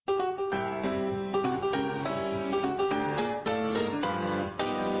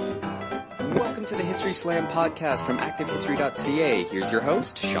Welcome to the History Slam podcast from ActiveHistory.ca. Here's your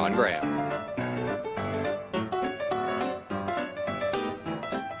host, Sean Graham.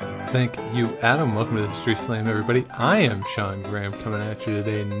 Thank you, Adam. Welcome to the History Slam, everybody. I am Sean Graham coming at you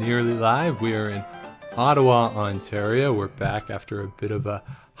today nearly live. We are in Ottawa, Ontario. We're back after a bit of a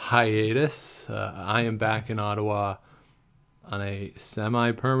hiatus. I am back in Ottawa on a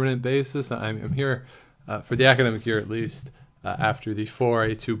semi-permanent basis. I'm here for the academic year at least, after the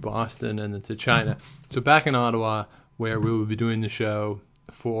foray to Boston and then to China. So back in Ottawa, where we will be doing the show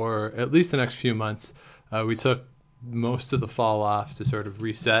for at least the next few months. We took most of the fall off to sort of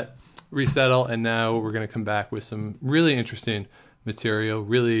resettle, and now we're going to come back with some really interesting material,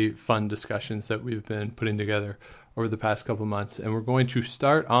 really fun discussions that we've been putting together over the past couple months. And we're going to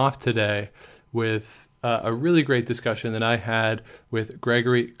start off today with a really great discussion that I had with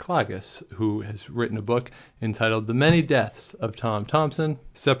Gregory Klages, who has written a book entitled The Many Deaths of Tom Thomson,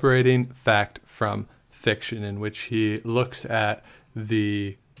 Separating Fact from Fiction, in which he looks at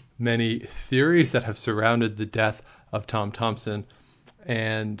the many theories that have surrounded the death of Tom Thomson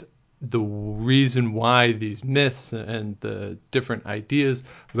and the reason why these myths and the different ideas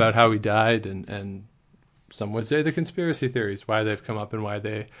about how he died and some would say the conspiracy theories, why they've come up and why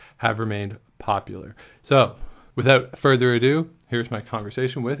they have remained popular. So, without further ado, here's my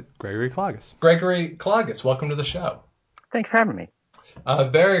conversation with Gregory Klages. Gregory Klages, welcome to the show. Thanks for having me.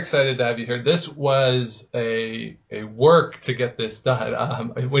 Very excited to have you here. This was a work to get this done.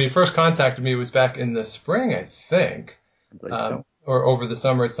 When you first contacted me, it was back in the spring, I think, So. Or over the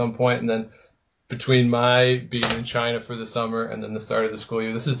summer at some point, and then between my being in China for the summer and then the start of the school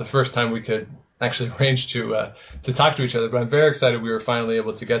year, this is the first time we could actually arrange to talk to each other. But I'm very excited we were finally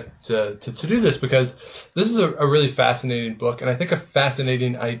able to get to do this, because this is a really fascinating book, and I think a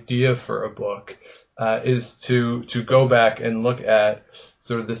fascinating idea for a book is to go back and look at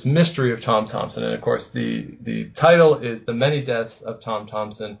sort of this mystery of Tom Thomson. And of course, the title is The Many Deaths of Tom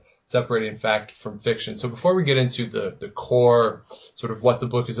Thomson, Separating Fact from Fiction. So before we get into the core, sort of what the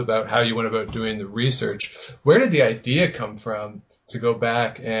book is about, how you went about doing the research, where did the idea come from to go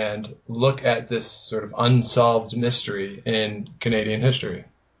back and look at this sort of unsolved mystery in Canadian history?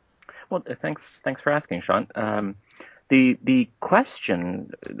 Well, thanks for asking, Sean. The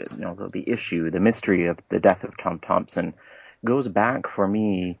question, the issue, the mystery of the death of Tom Thomson goes back for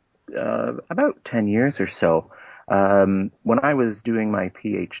me about 10 years or so. When I was doing my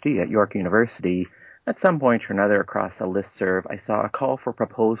PhD at York University, at some point or another across a listserv, I saw a call for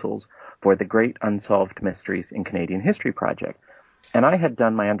proposals for the Great Unsolved Mysteries in Canadian History project. And I had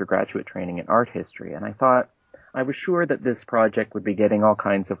done my undergraduate training in art history, and I thought I was sure that this project would be getting all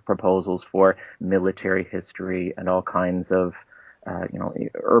kinds of proposals for military history and all kinds of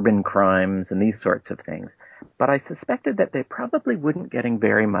urban crimes and these sorts of things. But I suspected that they probably wouldn't getting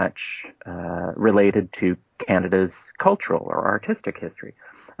very much related to Canada's cultural or artistic history.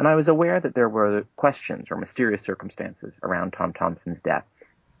 And I was aware that there were questions or mysterious circumstances around Tom Thomson's death.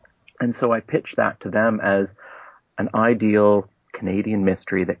 And so I pitched that to them as an ideal Canadian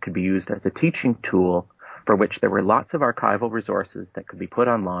mystery that could be used as a teaching tool, for which there were lots of archival resources that could be put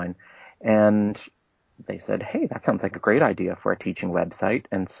online. And they said, hey, that sounds like a great idea for a teaching website.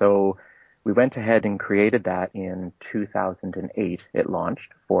 And so we went ahead and created that in 2008. It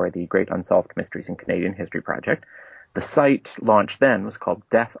launched for the Great Unsolved Mysteries in Canadian History project. The site launched then was called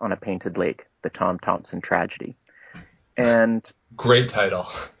Death on a Painted Lake, the Tom Thomson Tragedy. And great title.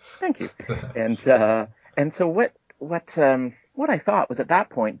 Thank you. And so what I thought was, at that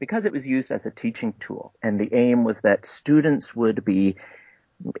point, because it was used as a teaching tool, and the aim was that students would be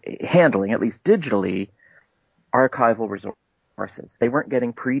handling, at least digitally, archival resources. They weren't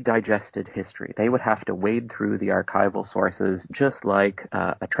getting pre-digested history. They would have to wade through the archival sources just like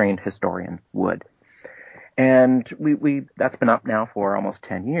a trained historian would. And we that's been up now for almost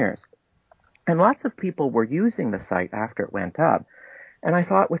 10 years. And lots of people were using the site after it went up. And I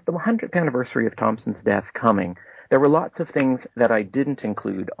thought, with the 100th anniversary of Thomson's death coming, there were lots of things that I didn't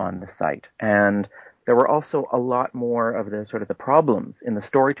include on the site. And there were also a lot more of the sort of the problems in the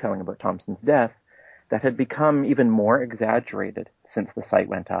storytelling about Thomson's death that had become even more exaggerated since the site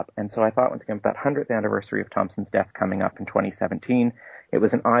went up. And so I thought, once again, with that 100th anniversary of Thomson's death coming up in 2017, it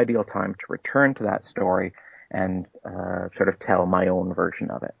was an ideal time to return to that story and sort of tell my own version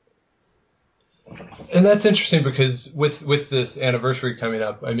of it. And that's interesting, because with this anniversary coming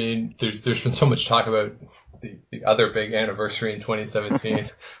up, I mean, there's been so much talk about the other big anniversary in 2017,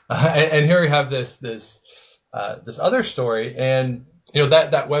 and here we have this other story, and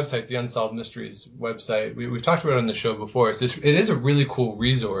that website, the Unsolved Mysteries website, we've talked about it on the show before. It is a really cool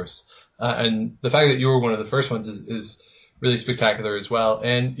resource, and the fact that you were one of the first ones is really spectacular as well.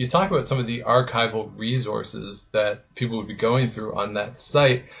 And you talk about some of the archival resources that people would be going through on that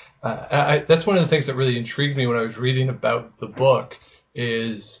site. That's one of the things that really intrigued me when I was reading about the book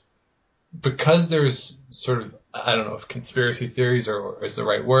is because there's sort of, I don't know if conspiracy theories or is the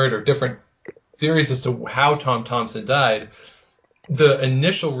right word, or different theories as to how Tom Thomson died. The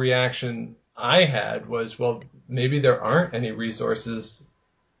initial reaction I had was, well, maybe there aren't any resources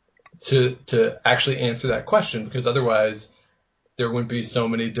to actually answer that question, because otherwise there wouldn't be so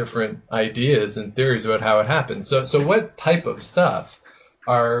many different ideas and theories about how it happened. So what type of stuff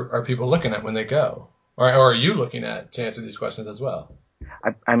are people looking at when they go? Or are you looking at to answer these questions as well?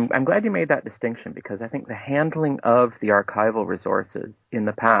 I'm glad you made that distinction, because I think the handling of the archival resources in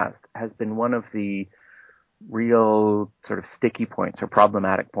the past has been one of the real sort of sticky points or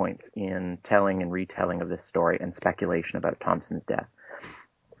problematic points in telling and retelling of this story and speculation about Thomson's death.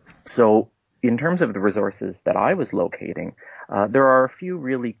 So in terms of the resources that I was locating, there are a few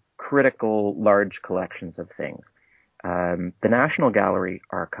really critical large collections of things. The National Gallery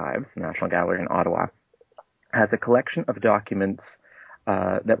Archives, the National Gallery in Ottawa, has a collection of documents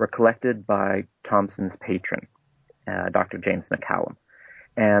that were collected by Thomson's patron, Dr. James McCallum.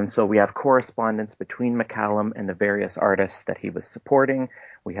 And so we have correspondence between McCallum and the various artists that he was supporting.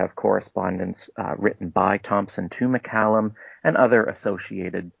 We have correspondence written by Thomson to McCallum and other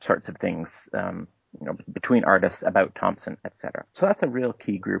associated sorts of things, between artists about Thomson, etc. So that's a real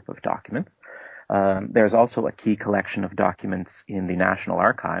key group of documents. There's also a key collection of documents in the National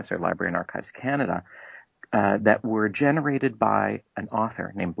Archives, or Library and Archives Canada, that were generated by an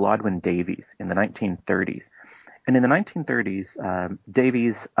author named Blodwyn Davies in the 1930s. And in the 1930s,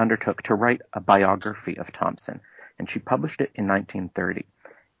 Davies undertook to write a biography of Thomson, and she published it in 1930.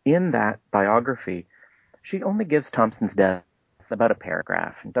 In that biography, she only gives Thomson's death about a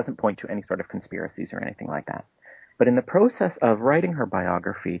paragraph and doesn't point to any sort of conspiracies or anything like that. But in the process of writing her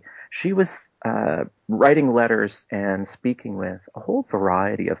biography, she was writing letters and speaking with a whole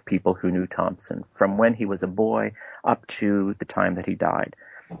variety of people who knew Thomson, from when he was a boy up to the time that he died.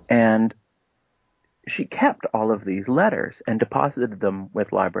 And she kept all of these letters and deposited them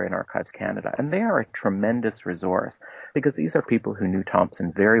with Library and Archives Canada. And they are a tremendous resource, because these are people who knew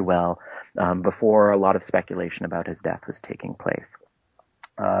Thomson very well before a lot of speculation about his death was taking place.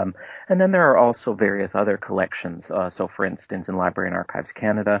 And then there are also various other collections. So, for instance, in Library and Archives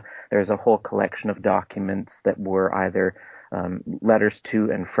Canada, there's a whole collection of documents that were either letters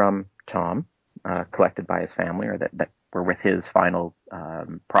to and from Tom, collected by his family, or that were with his final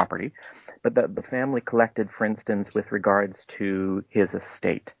property. But the family collected, for instance, with regards to his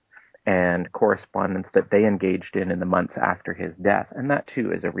estate and correspondence that they engaged in the months after his death. And that,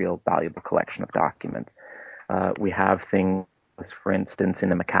 too, is a real valuable collection of documents. We have things, for instance, in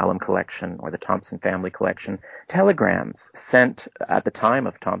the McCallum collection or the Thomson family collection, telegrams sent at the time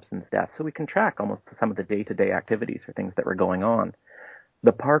of Thomson's death, so we can track almost some of the day-to-day activities or things that were going on.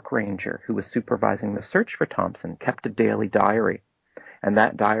 The park ranger who was supervising the search for Thomson kept a daily diary, and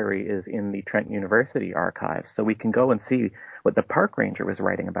that diary is in the Trent University archives, so we can go and see what the park ranger was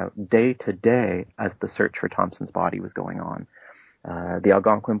writing about day to day as the search for Thomson's body was going on. The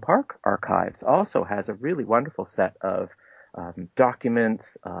Algonquin Park archives also has a really wonderful set of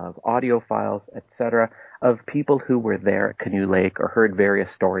documents, of audio files, etc., of people who were there at Canoe Lake or heard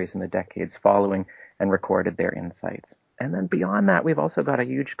various stories in the decades following and recorded their insights. And then beyond that, we've also got a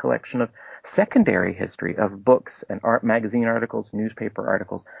huge collection of secondary history of books and art, magazine articles, newspaper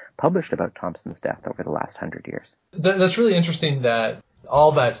articles published about Thomson's death over the last 100 years. That's really interesting that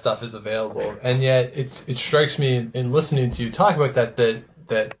all that stuff is available, and yet it strikes me in listening to you talk about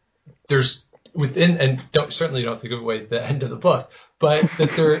that there's within, and certainly don't have to give away the end of the book, but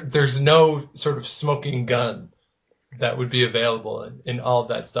that there's no sort of smoking gun that would be available in all of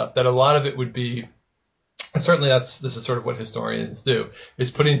that stuff. That a lot of it would be, and certainly this is sort of what historians do,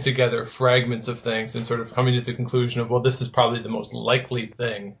 is putting together fragments of things and sort of coming to the conclusion of, well, this is probably the most likely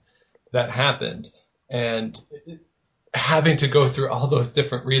thing that happened, and having to go through all those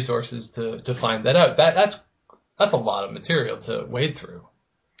different resources to find that out. That's a lot of material to wade through.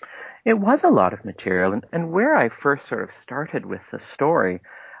 It was a lot of material, and where I first sort of started with the story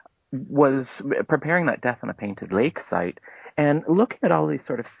was preparing that Death on a Painted Lake site and looking at all these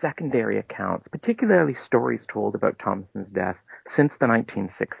sort of secondary accounts, particularly stories told about Thomson's death since the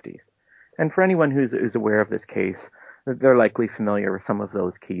 1960s. And for anyone who's aware of this case, they're likely familiar with some of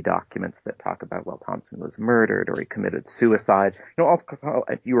those key documents that talk about, well, Thomson was murdered or he committed suicide. Also,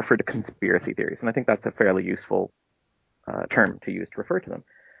 you refer to conspiracy theories, and I think that's a fairly useful term to use to refer to them.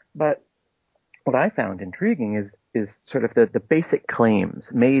 But what I found intriguing is sort of the basic claims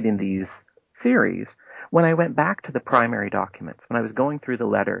made in these theories when I went back to the primary documents, when I was going through the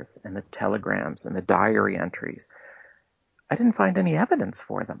letters and the telegrams and the diary entries, I didn't find any evidence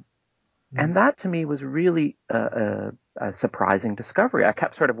for them. And that to me was really a surprising discovery. I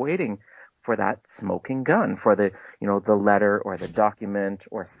kept sort of waiting for that smoking gun, for the letter or the document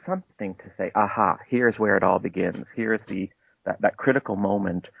or something to say, aha, here's where it all begins. Here's that critical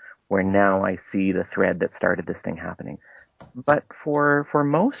moment where now I see the thread that started this thing happening. But for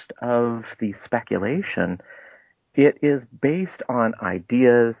most of the speculation, it is based on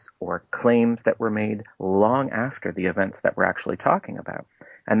ideas or claims that were made long after the events that we're actually talking about.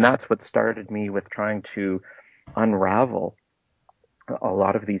 And that's what started me with trying to unravel a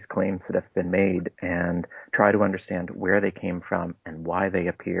lot of these claims that have been made and try to understand where they came from and why they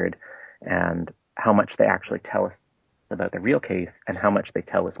appeared and how much they actually tell us about the real case and how much they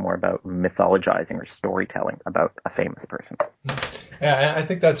tell us more about mythologizing or storytelling about a famous person. Yeah, I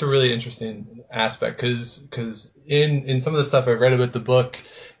think that's a really interesting aspect because in some of the stuff I read about the book,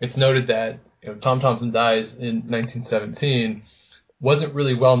 it's noted that Tom Thomson dies in 1917, wasn't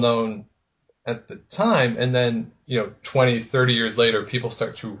really well known at the time, and then 20, 30 years later, people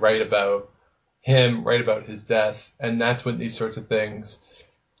start to write about him, write about his death, and that's when these sorts of things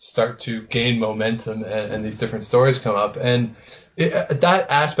start to gain momentum and these different stories come up. And that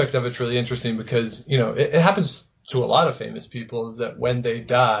aspect of it's really interesting because, it happens to a lot of famous people is that when they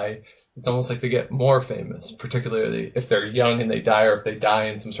die, it's almost like they get more famous, particularly if they're young and they die or if they die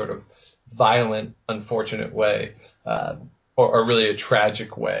in some sort of violent, unfortunate way, or really a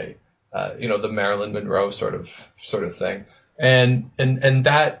tragic way, the Marilyn Monroe sort of thing. And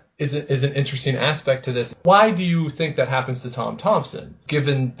that is an interesting aspect to this. Why do you think that happens to Tom Thomson?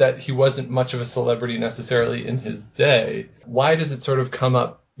 Given that he wasn't much of a celebrity necessarily in his day, why does it sort of come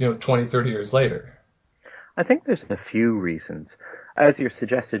up, 20, 30 years later? I think there's a few reasons. As you're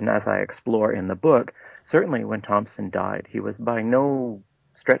suggested and as I explore in the book, certainly when Thomson died, he was by no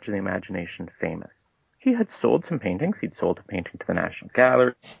stretch of the imagination famous. He had sold some paintings. He'd sold a painting to the National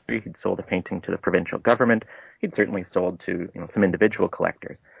Gallery. He'd sold a painting to the provincial government. He'd certainly sold to some individual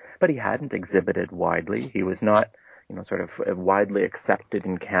collectors. But he hadn't exhibited widely. He was not sort of widely accepted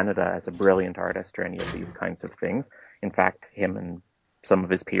in Canada as a brilliant artist or any of these kinds of things. In fact, him and some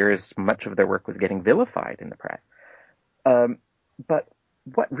of his peers, much of their work was getting vilified in the press. But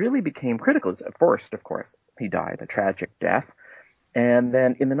what really became critical is, first, of course, he died a tragic death. And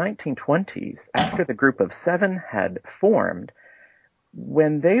then in the 1920s, after the Group of Seven had formed,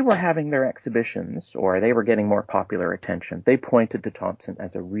 when they were having their exhibitions or they were getting more popular attention, they pointed to Thomson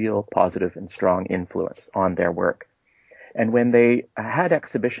as a real positive and strong influence on their work. And when they had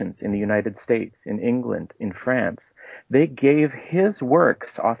exhibitions in the United States, in England, in France, they gave his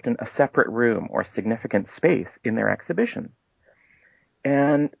works often a separate room or significant space in their exhibitions.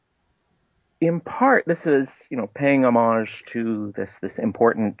 And in part, this is, paying homage to this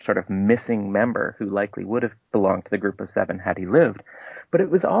important sort of missing member who likely would have belonged to the Group of Seven had he lived. But it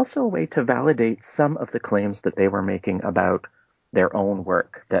was also a way to validate some of the claims that they were making about their own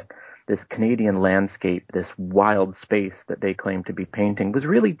work, that this Canadian landscape, this wild space that they claimed to be painting was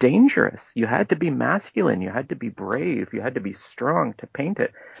really dangerous. You had to be masculine, you had to be brave, you had to be strong to paint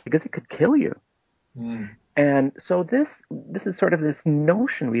it because it could kill you. Mm. And so this is sort of this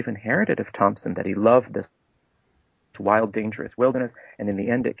notion we've inherited of Thomson, that he loved this wild, dangerous wilderness, and in the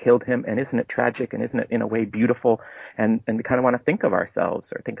end it killed him. And isn't it tragic, and isn't it in a way beautiful? And we kind of want to think of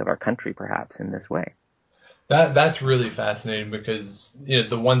ourselves or think of our country perhaps in this way. That's really fascinating because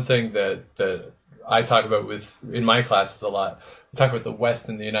the one thing that I talk about in my classes a lot, we talk about the West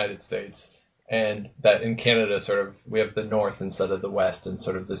in the United States, and that in Canada sort of we have the North instead of the West, and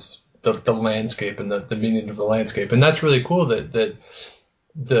sort of this the landscape and the meaning of the landscape. And that's really cool that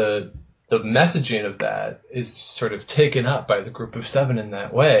the messaging of that is sort of taken up by the Group of Seven in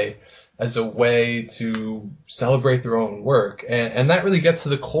that way, as a way to celebrate their own work. And that really gets to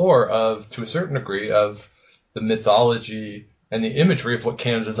the core of, to a certain degree, of the mythology and the imagery of what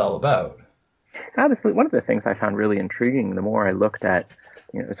Canada's all about. Absolutely. One of the things I found really intriguing, the more I looked at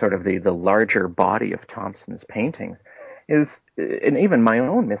sort of the larger body of Thomson's paintings, is, and even my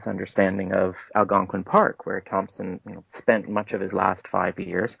own misunderstanding of Algonquin Park, where Thomson spent much of his last 5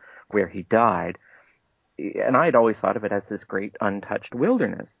 years, where he died. And I had always thought of it as this great untouched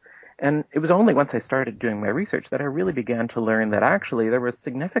wilderness. And it was only once I started doing my research that I really began to learn that actually there was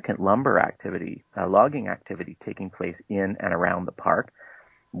significant lumber activity, logging activity taking place in and around the park.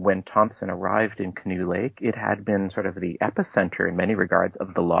 When Thomson arrived in Canoe Lake, it had been sort of the epicenter in many regards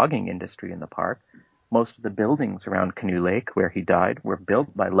of the logging industry in the park. Most of the buildings around Canoe Lake, where he died, were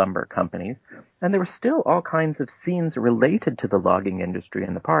built by lumber companies, and there were still all kinds of scenes related to the logging industry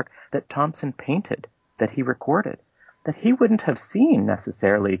in the park that Thomson painted that he recorded, that he wouldn't have seen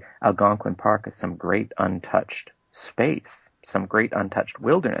necessarily Algonquin Park as some great untouched space, some great untouched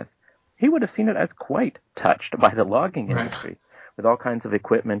wilderness. He would have seen it as quite touched by the logging industry, with all kinds of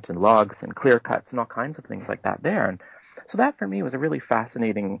equipment and logs and clear cuts and all kinds of things like that there. And so that for me was a really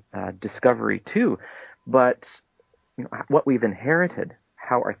fascinating discovery too. But what we've inherited,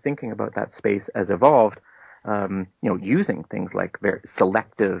 how our thinking about that space has evolved, using things like very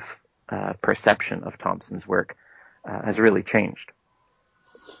selective perception of Thomson's work has really changed.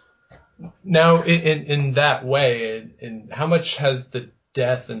 Now, in that way, in how much has the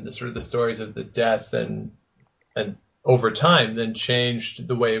death and the sort of the stories of the death and over time then changed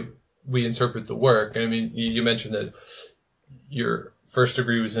the way we interpret the work? I mean, you mentioned that your first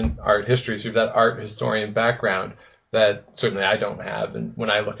degree was in art history, so you have that art historian background that certainly I don't have. And when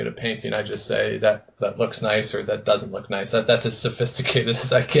I look at a painting, I just say that looks nice or that doesn't look nice. That's as sophisticated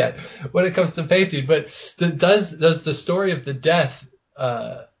as I get when it comes to painting. But does the story of the death,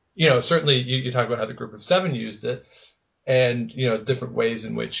 certainly you talk about how the group of seven used it, and different ways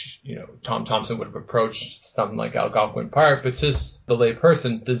in which Tom Thomson would have approached something like Algonquin Park. But just the lay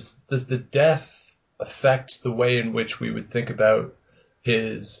person, does the death affect the way in which we would think about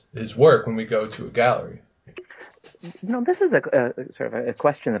his work when we go to a gallery? This is a sort of a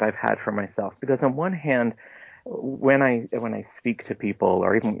question that I've had for myself, because on one hand, when I speak to people,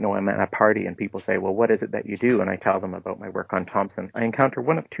 or even I'm at a party and people say, well, what is it that you do? And I tell them about my work on Thomson, I encounter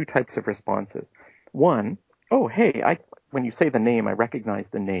one of two types of responses. One, oh, hey, when you say the name, I recognize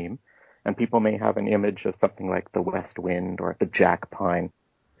the name. And people may have an image of something like the West Wind or the Jack Pine,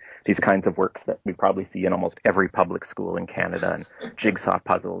 these kinds of works that we probably see in almost every public school in Canada, and jigsaw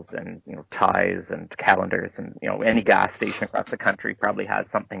puzzles and ties and calendars, and any gas station across the country probably has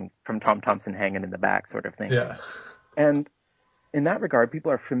something from Tom Thomson hanging in the back, sort of thing. Yeah. And in that regard,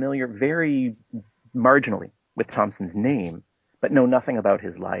 people are familiar very marginally with Thomson's name, but know nothing about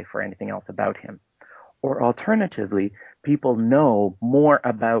his life or anything else about him. Or alternatively, people know more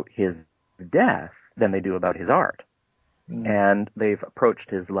about his death than they do about his art. And they've approached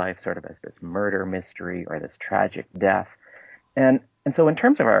his life sort of as this murder mystery or this tragic death. And so in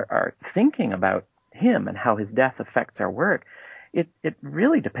terms of our thinking about him and how his death affects our work, it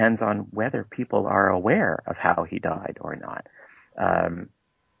really depends on whether people are aware of how he died or not. And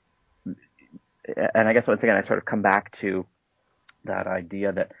I guess once again, I sort of come back to that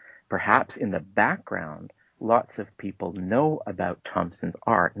idea that perhaps in the background, lots of people know about Thomson's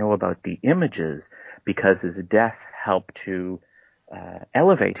art, know about the images, because his death helped to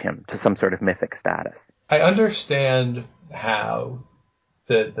elevate him to some sort of mythic status. I understand how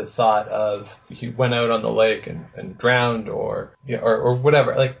the thought of he went out on the lake and drowned or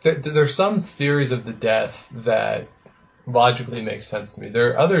whatever. Like there's some theories of the death that logically make sense to me. There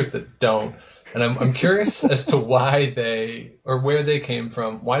are others that don't. And I'm curious as to why where they came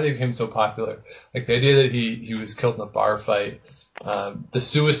from, why they became so popular. Like the idea that he was killed in a bar fight. The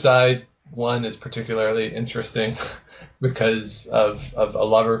suicide one is particularly interesting because of a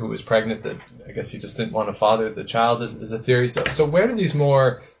lover who was pregnant that I guess he just didn't want to father the child is a theory. So where do these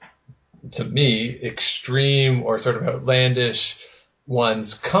more, to me, extreme or sort of outlandish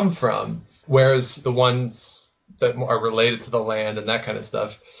ones come from? Whereas the ones that are related to the land and that kind of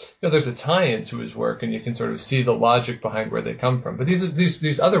stuff, there's a tie-in to his work and you can sort of see the logic behind where they come from. But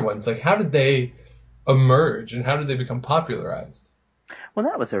these other ones, like how did they emerge and how did they become popularized? Well,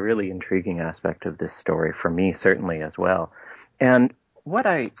 that was a really intriguing aspect of this story for me, certainly as well. And what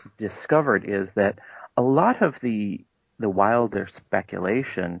I discovered is that a lot of the wilder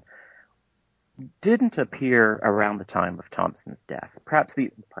speculation didn't appear around the time of Thomson's death. Perhaps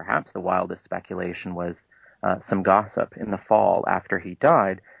the wildest speculation was some gossip in the fall after he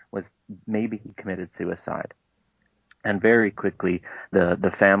died was maybe he committed suicide. And very quickly,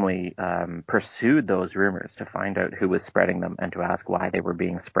 the family pursued those rumors to find out who was spreading them and to ask why they were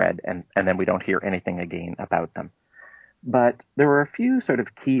being spread, and then we don't hear anything again about them. But there were a few sort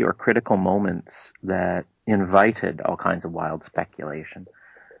of key or critical moments that invited all kinds of wild speculation.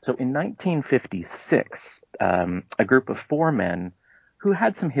 So in 1956, a group of four men who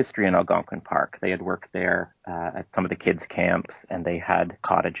had some history in Algonquin Park. They had worked there at some of the kids' camps, and they had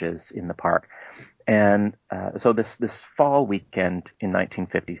cottages in the park. And so this fall weekend in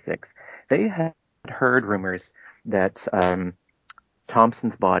 1956, they had heard rumors that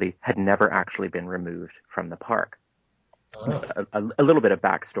Thomson's body had never actually been removed from the park. Oh. A little bit of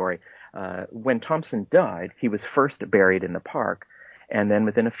backstory. When Thomson died, he was first buried in the park, and then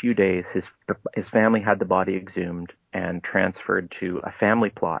within a few days, his family had the body exhumed and transferred to a family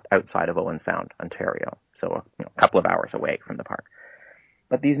plot outside of Owen Sound, Ontario, so a couple of hours away from the park.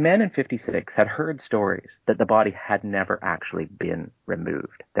 But these men in 56 had heard stories that the body had never actually been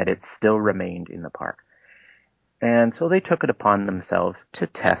removed, that it still remained in the park. And so they took it upon themselves to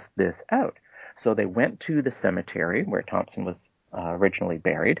test this out. So they went to the cemetery where Thomson was originally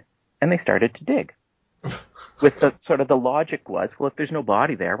buried, and they started to dig. With the sort of the logic was, well, if there's no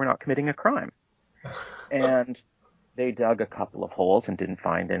body there, we're not committing a crime. And they dug a couple of holes and didn't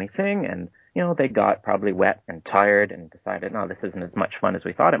find anything. And, they got probably wet and tired and decided, no, this isn't as much fun as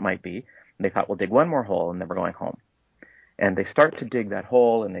we thought it might be. And they thought, we'll dig one more hole and then we're going home. And they start to dig that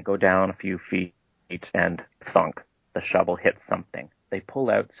hole and they go down a few feet and thunk, the shovel hits something. They pull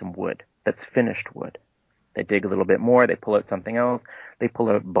out some wood that's finished wood. They dig a little bit more. They pull out something else. They pull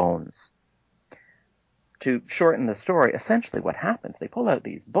out bones. To shorten the story, essentially what happens, they pull out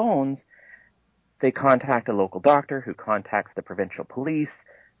these bones. They contact a local doctor who contacts the provincial police.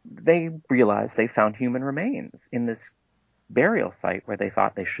 They realize they found human remains in this burial site where they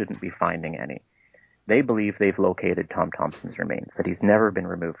thought they shouldn't be finding any. They believe they've located Tom Thomson's remains, that he's never been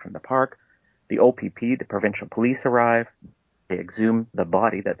removed from the park. The OPP, the provincial police, arrive. They exhume the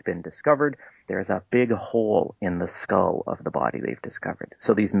body that's been discovered. There's a big hole in the skull of the body they've discovered.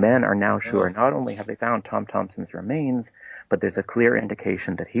 So these men are now sure not only have they found Tom Thomson's remains, but there's a clear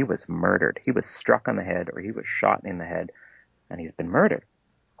indication that he was murdered. He was struck on the head or he was shot in the head, and he's been murdered.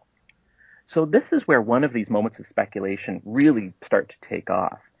 So this is where one of these moments of speculation really start to take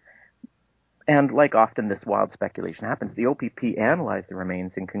off. And like often this wild speculation happens, the OPP analyze the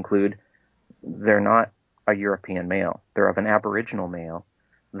remains and conclude they're not a European male. They're of an Aboriginal male.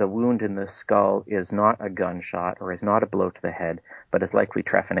 The wound in the skull is not a gunshot or is not a blow to the head, but is likely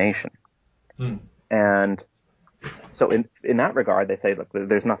trephination. And so in that regard, they say, look,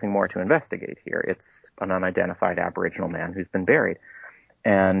 there's nothing more to investigate here. It's an unidentified Aboriginal man who's been buried.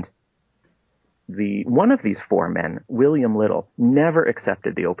 And one of these four men, William Little, never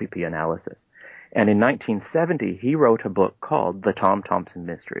accepted the OPP analysis. And in 1970, he wrote a book called The Tom Thomson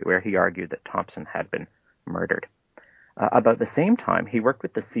Mystery, where he argued that Thomson had been murdered. About the same time, he worked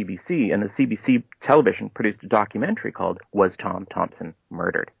with the CBC, and the CBC television produced a documentary called Was Tom Thomson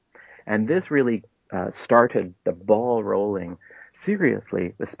Murdered? And this really started the ball rolling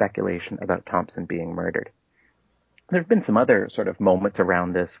seriously with speculation about Thomson being murdered. There have been some other sort of moments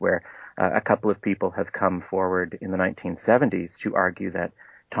around this where a couple of people have come forward in the 1970s to argue that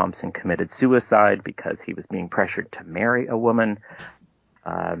Thomson committed suicide because he was being pressured to marry a woman.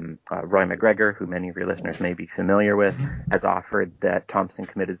 Roy McGregor, who many of your listeners may be familiar with, has offered that Thomson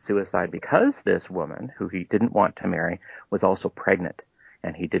committed suicide because this woman, who he didn't want to marry, was also pregnant,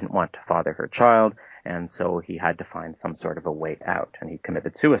 and he didn't want to father her child, and so he had to find some sort of a way out, and he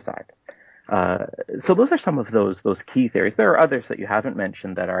committed suicide. So those are some of those key theories. There are others that you haven't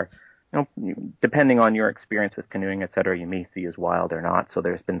mentioned that are, depending on your experience with canoeing, etc., you may see as wild or not. So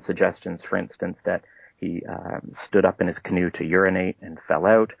there's been suggestions, for instance, that he stood up in his canoe to urinate and fell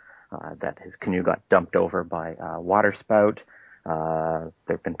out, that his canoe got dumped over by a water spout. There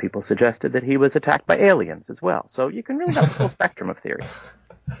have been people suggested that he was attacked by aliens as well. So you can really have a full spectrum of theories.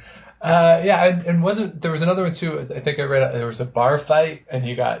 And there was another one too. I think I read there was a bar fight and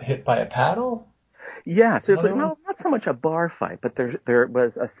he got hit by a paddle. Yeah, so not so much a bar fight, but there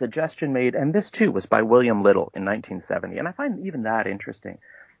was a suggestion made, and this too was by William Little in 1970, and I find even that interesting,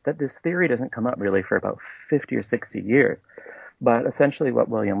 that this theory doesn't come up really for about 50 or 60 years. But essentially what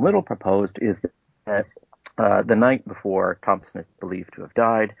William Little proposed is that the night before Thomson is believed to have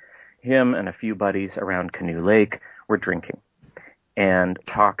died, him and a few buddies around Canoe Lake were drinking. And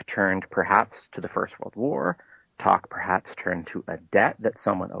talk turned perhaps to the First World War, talk perhaps turned to a debt that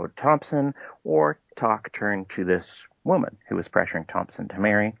someone owed Thomson, or talk turned to this woman who was pressuring Thomson to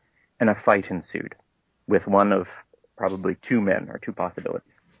marry, and a fight ensued with one of probably two men, or two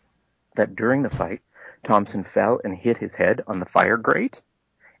possibilities. That during the fight, Thomson fell and hit his head on the fire grate,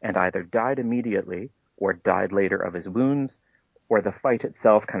 and either died immediately or died later of his wounds, or the fight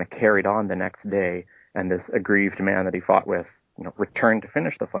itself kind of carried on the next day, and this aggrieved man that he fought with, returned to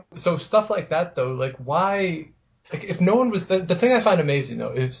finish the fight. So stuff like that, though, like why? Like if no one was the thing I find amazing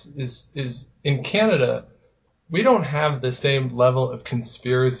though is in Canada we don't have the same level of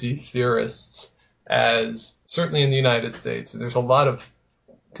conspiracy theorists as certainly in the United States. And there's a lot of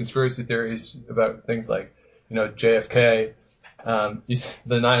conspiracy theories about things like JFK, the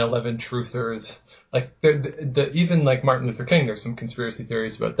 9/11 truthers, like even like Martin Luther King. There's some conspiracy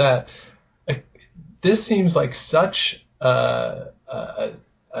theories about that. This seems like such a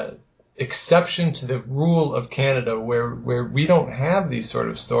exception to the rule of Canada where we don't have these sort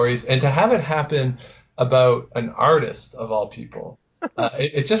of stories, and to have it happen about an artist of all people,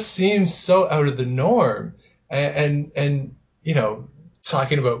 it just seems so out of the norm. And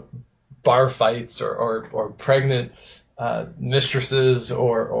talking about bar fights or pregnant mistresses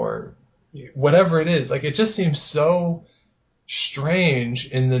or whatever it is. Like, it just seems so strange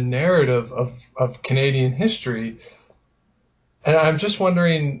in the narrative of Canadian history. And I'm just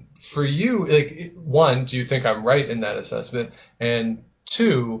wondering, for you, like, one, do you think I'm right in that assessment? And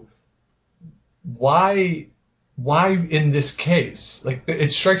two, why in this case? Like,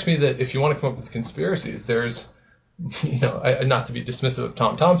 it strikes me that if you want to come up with conspiracies, there's, not to be dismissive of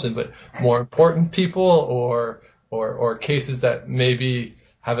Tom Thomson, but more important people or cases that maybe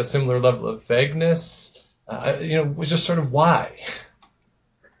have a similar level of vagueness. Was just sort of why.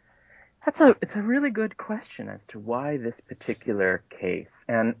 It's a really good question as to why this particular case.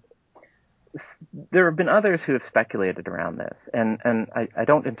 And there have been others who have speculated around this, and I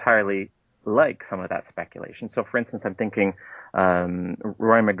don't entirely like some of that speculation. So, for instance, I'm thinking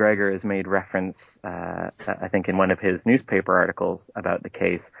Roy McGregor has made reference, I think, in one of his newspaper articles about the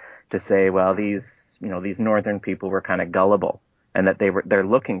case, to say, well, these northern people were kind of gullible, and that they're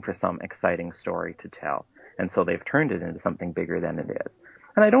looking for some exciting story to tell, and so they've turned it into something bigger than it is.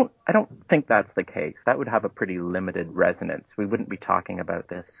 And I don't think that's the case. That would have a pretty limited resonance. We wouldn't be talking about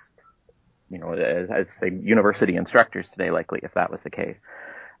this, as say, university instructors today, likely, if that was the case.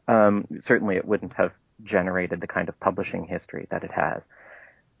 Certainly it wouldn't have generated the kind of publishing history that it has.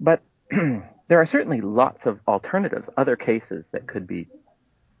 But there are certainly lots of alternatives, other cases that could be,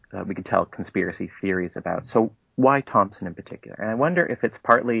 we could tell conspiracy theories about. So why Thomson in particular? And I wonder if it's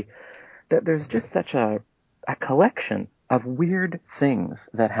partly that there's just such a collection of weird things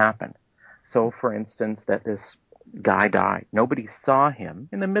that happen. So, for instance, that this guy died. Nobody saw him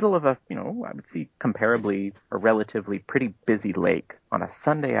in the middle of I would see comparably a relatively pretty busy lake on a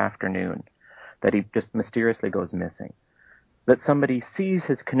Sunday afternoon, that he just mysteriously goes missing. That somebody sees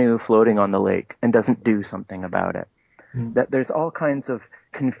his canoe floating on the lake and doesn't do something about it. Mm. That there's all kinds of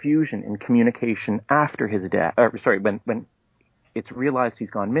confusion in communication after his death. When it's realized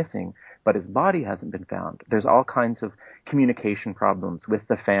he's gone missing, but his body hasn't been found. There's all kinds of communication problems with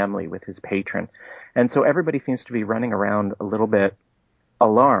the family, with his patron. And so everybody seems to be running around a little bit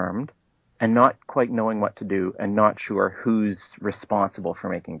alarmed and not quite knowing what to do and not sure who's responsible for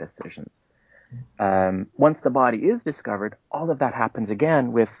making decisions. Once the body is discovered, all of that happens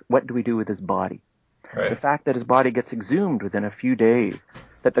again with what do we do with his body? Right. The fact that his body gets exhumed within a few days,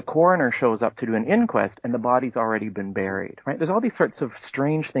 that the coroner shows up to do an inquest and the body's already been buried, right? There's all these sorts of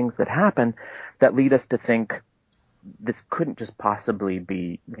strange things that happen that lead us to think this couldn't just possibly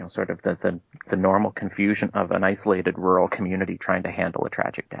be, sort of the normal confusion of an isolated rural community trying to handle a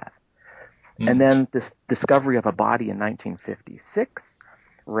tragic death. Mm. And then this discovery of a body in 1956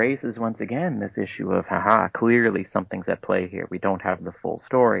 raises once again this issue of, clearly something's at play here. We don't have the full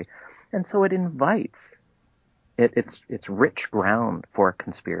story. And so it invites, it's rich ground for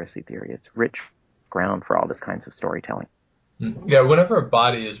conspiracy theory. It's rich ground for all this kinds of storytelling. Yeah, whenever a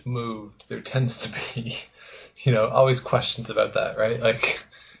body is moved, there tends to be, always questions about that, right? Like,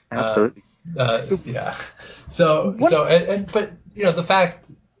 absolutely. Yeah. So, but the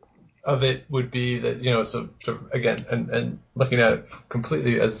fact of it would be that, so sort of, again, and looking at it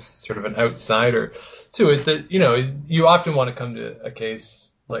completely as sort of an outsider to it, that, you often want to come to a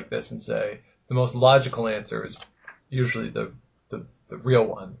case like this and say the most logical answer is usually the real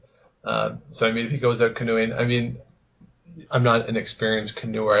one. So, I mean, if he goes out canoeing, I mean, I'm not an experienced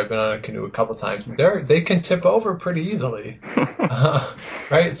canoeer. I've been on a canoe a couple times. They can tip over pretty easily,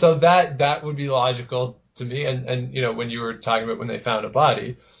 right? So that would be logical to me. And when you were talking about when they found a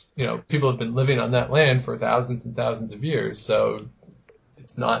body, people have been living on that land for thousands and thousands of years. So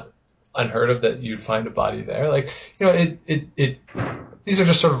it's not unheard of that you'd find a body there. Like, these are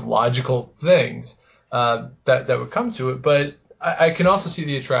just sort of logical things that would come to it. But I can also see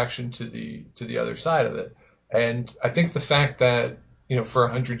the attraction to the other side of it. And I think the fact that, for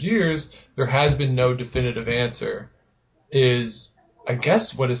 100 years, there has been no definitive answer is, I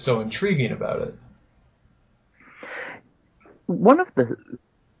guess, what is so intriguing about it. One of the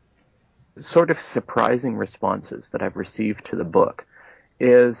sort of surprising responses that I've received to the book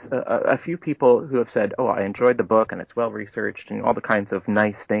is a few people who have said, oh, I enjoyed the book and it's well researched and all the kinds of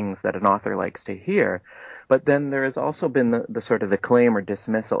nice things that an author likes to hear. But then there has also been the sort of the claim or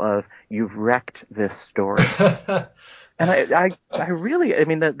dismissal of, you've wrecked this story. And I really, I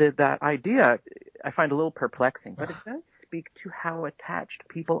mean, that idea I find a little perplexing, but it does speak to how attached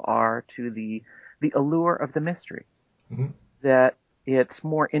people are to the allure of the mystery. Mm-hmm. That it's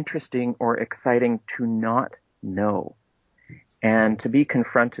more interesting or exciting to not know. And to be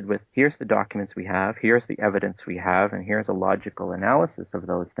confronted with, here's the documents we have, here's the evidence we have, and here's a logical analysis of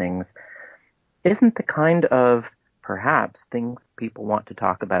those things, isn't the kind of perhaps things people want to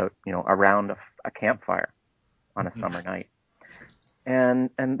talk about, around a campfire on a summer night. And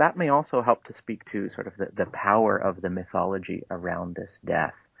that may also help to speak to sort of the power of the mythology around this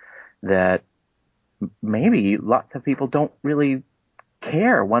death, that maybe lots of people don't really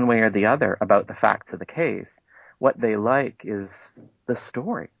care one way or the other about the facts of the case. What they like is the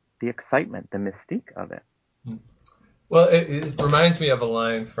story, the excitement, the mystique of it. Well, it reminds me of a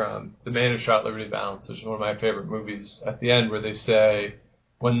line from The Man Who Shot Liberty Valance, which is one of my favorite movies, at the end, where they say,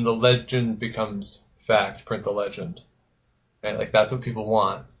 when the legend becomes fact, print the legend. Right? Like, that's what people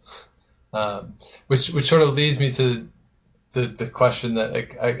want. Which sort of leads me to the question that,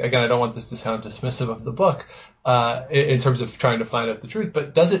 again, I don't want this to sound dismissive of the book, in terms of trying to find out the truth,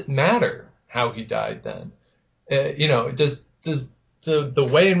 but does it matter how he died then? Does the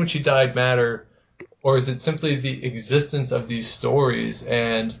way in which he died matter, or is it simply the existence of these stories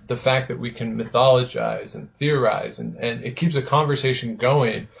and the fact that we can mythologize and theorize, and it keeps a conversation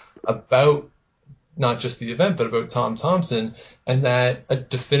going about not just the event, but about Tom Thomson, and that a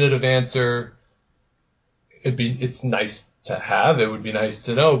definitive answer, it's nice to have, it would be nice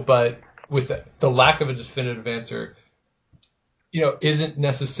to know, but with the lack of a definitive answer, isn't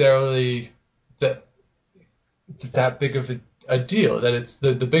necessarily that big of a deal, that it's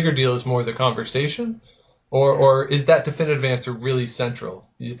the bigger deal is more the conversation, or is that definitive answer really central,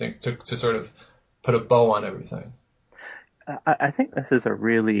 do you think, to sort of put a bow on everything? I think this is a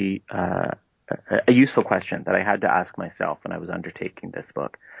really a useful question that I had to ask myself when I was undertaking this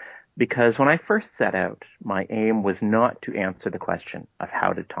book, because when I first set out, my aim was not to answer the question of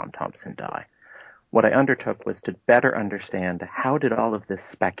how did Tom Thomson die. What I undertook was to better understand how did all of this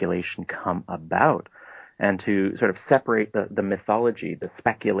speculation come about, and to sort of separate the mythology, the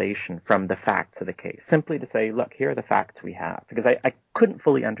speculation, from the facts of the case. Simply to say, look, here are the facts we have. Because I couldn't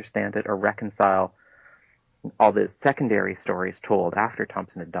fully understand it or reconcile all the secondary stories told after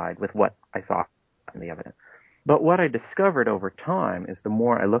Thomson had died with what I saw in the evidence. But what I discovered over time is the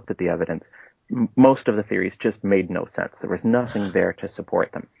more I looked at the evidence, most of the theories just made no sense. There was nothing there to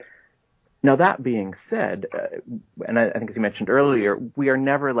support them. Now, that being said, and I think as you mentioned earlier, we are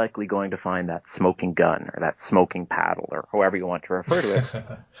never likely going to find that smoking gun or that smoking paddle or however you want to refer to it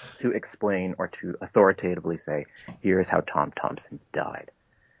to explain or to authoritatively say, here's how Tom Thomson died.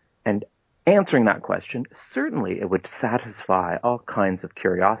 And answering that question, certainly it would satisfy all kinds of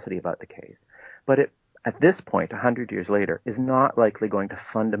curiosity about the case. But it, at this point, 100 years later, is not likely going to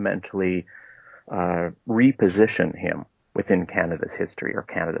fundamentally reposition him within Canada's history or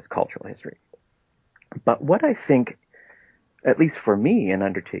Canada's cultural history. But what I think, at least for me in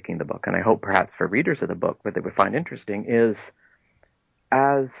undertaking the book, and I hope perhaps for readers of the book, what they would find interesting is,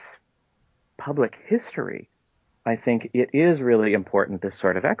 as public history, I think it is really important, this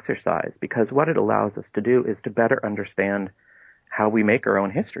sort of exercise, because what it allows us to do is to better understand how we make our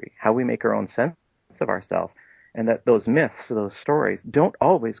own history, how we make our own sense of ourselves, and that those myths, those stories, don't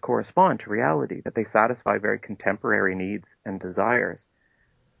always correspond to reality, that they satisfy very contemporary needs and desires.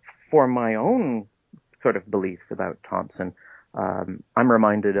 For my own sort of beliefs about Thomson, I'm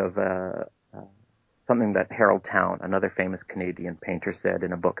reminded of something that Harold Town, another famous Canadian painter, said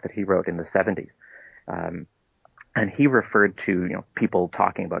in a book that he wrote in the 70s. And he referred to, people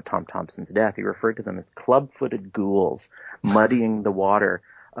talking about Tom Thomson's death. He referred to them as club-footed ghouls muddying the water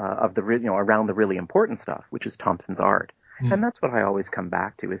of the, around the really important stuff, which is Thomson's art. And that's what I always come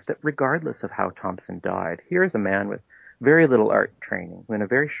back to, is that regardless of how Thomson died, here's a man with very little art training, who in a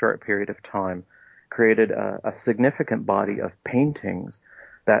very short period of time created a significant body of paintings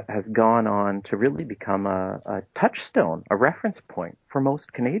that has gone on to really become a touchstone, a reference point for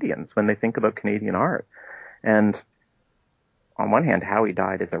most Canadians when they think about Canadian art. And on one hand, how he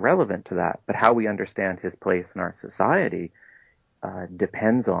died is irrelevant to that, but how we understand his place in our society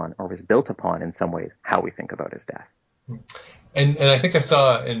depends on, or is built upon in some ways, how we think about his death. And I think I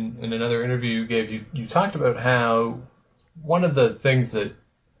saw in another interview you gave, you talked about how one of the things that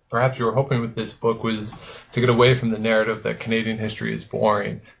perhaps you were hoping with this book was to get away from the narrative that Canadian history is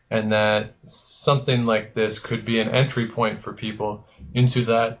boring, and that something like this could be an entry point for people into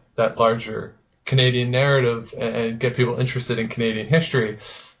that larger Canadian narrative and get people interested in Canadian history.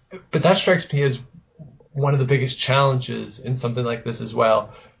 But that strikes me as one of the biggest challenges in something like this as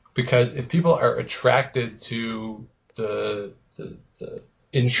well, because if people are attracted to the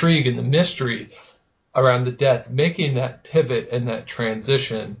intrigue and the mystery around the death, making that pivot and that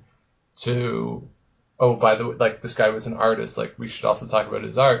transition to, oh, by the way, like, this guy was an artist, like, we should also talk about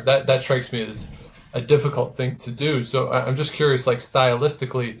his art, that strikes me as a difficult thing to do. So I'm just curious, like,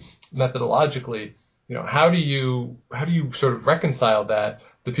 stylistically, methodologically, how do you sort of reconcile that,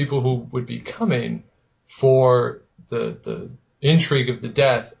 the people who would be coming for the intrigue of the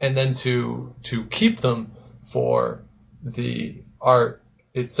death, and then to keep them for the art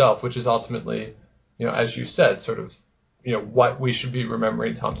itself, which is ultimately, as you said, sort of, what we should be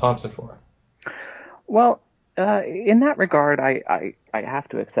remembering Tom Thomson for. Well, in that regard, I have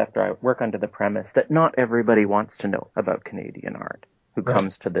to accept, or I work under the premise that not everybody wants to know about Canadian art who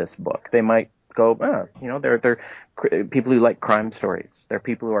comes to this book. They might go, they're people who like crime stories. They're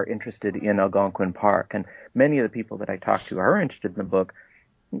people who are interested in Algonquin Park. And many of the people that I talk to are interested in the book,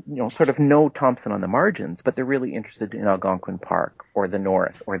 sort of know Thomson on the margins, but they're really interested in Algonquin Park or the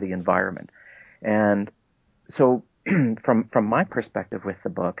North or the environment. And so from my perspective with the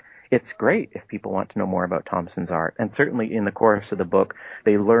book, it's great if people want to know more about Thomson's art. And certainly in the course of the book,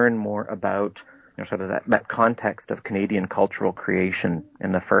 they learn more about sort of that context of Canadian cultural creation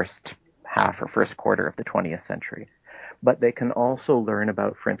in the first half or first quarter of the 20th century. But they can also learn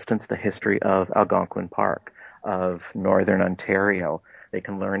about, for instance, the history of Algonquin Park, of Northern Ontario. They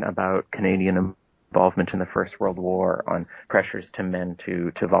can learn about Canadian involvement in the First World War, on pressures to men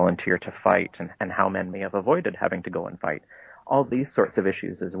to volunteer to fight, and how men may have avoided having to go and fight. All these sorts of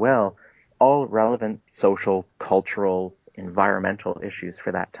issues as well, all relevant social, cultural, environmental issues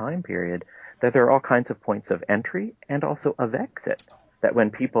for that time period, that there are all kinds of points of entry and also of exit. That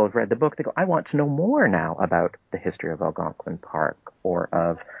when people have read the book, they go, I want to know more now about the history of Algonquin Park, or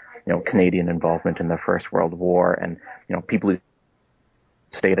of, Canadian involvement in the First World War, and, people who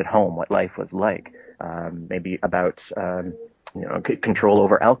stayed at home, what life was like, maybe about, control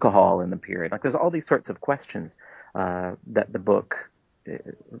over alcohol in the period. Like, there's all these sorts of questions that the book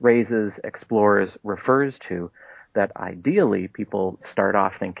raises, explores, refers to, that ideally people start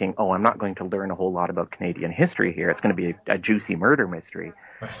off thinking, oh, I'm not going to learn a whole lot about Canadian history here. It's going to be a juicy murder mystery,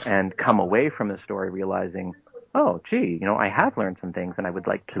 and come away from the story realizing, oh, gee, I have learned some things and I would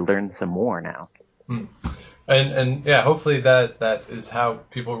like to learn some more now. And yeah, hopefully that is how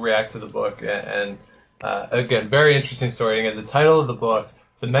people react to the book. And again, very interesting story. Again, the title of the book,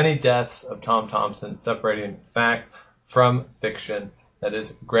 The Many Deaths of Tom Thomson, Separating Fact from Fiction. That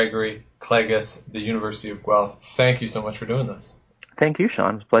is Gregory Klages, the University of Guelph. Thank you so much for doing this. Thank you,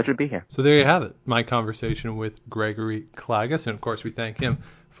 Sean. It's a pleasure to be here. So there you have it, my conversation with Gregory Klages. And of course, we thank him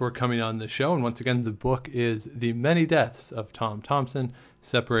for coming on the show. And once again, the book is The Many Deaths of Tom Thomson,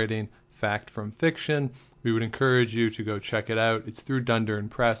 Separating Fact from Fiction. We would encourage you to go check it out. It's through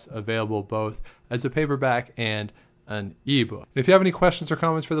Dundurn Press, available both as a paperback and an ebook. If you have any questions or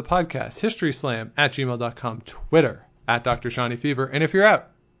comments for the podcast, historyslam@gmail.com, Twitter @Dr. Shawnee Fever. And if you're out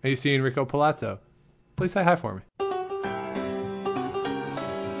and you see Enrico Palazzo, please say hi for me.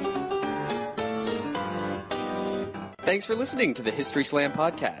 Thanks for listening to the History Slam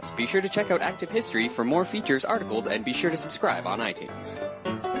podcast. Be sure to check out Active History for more features, articles, and be sure to subscribe on iTunes.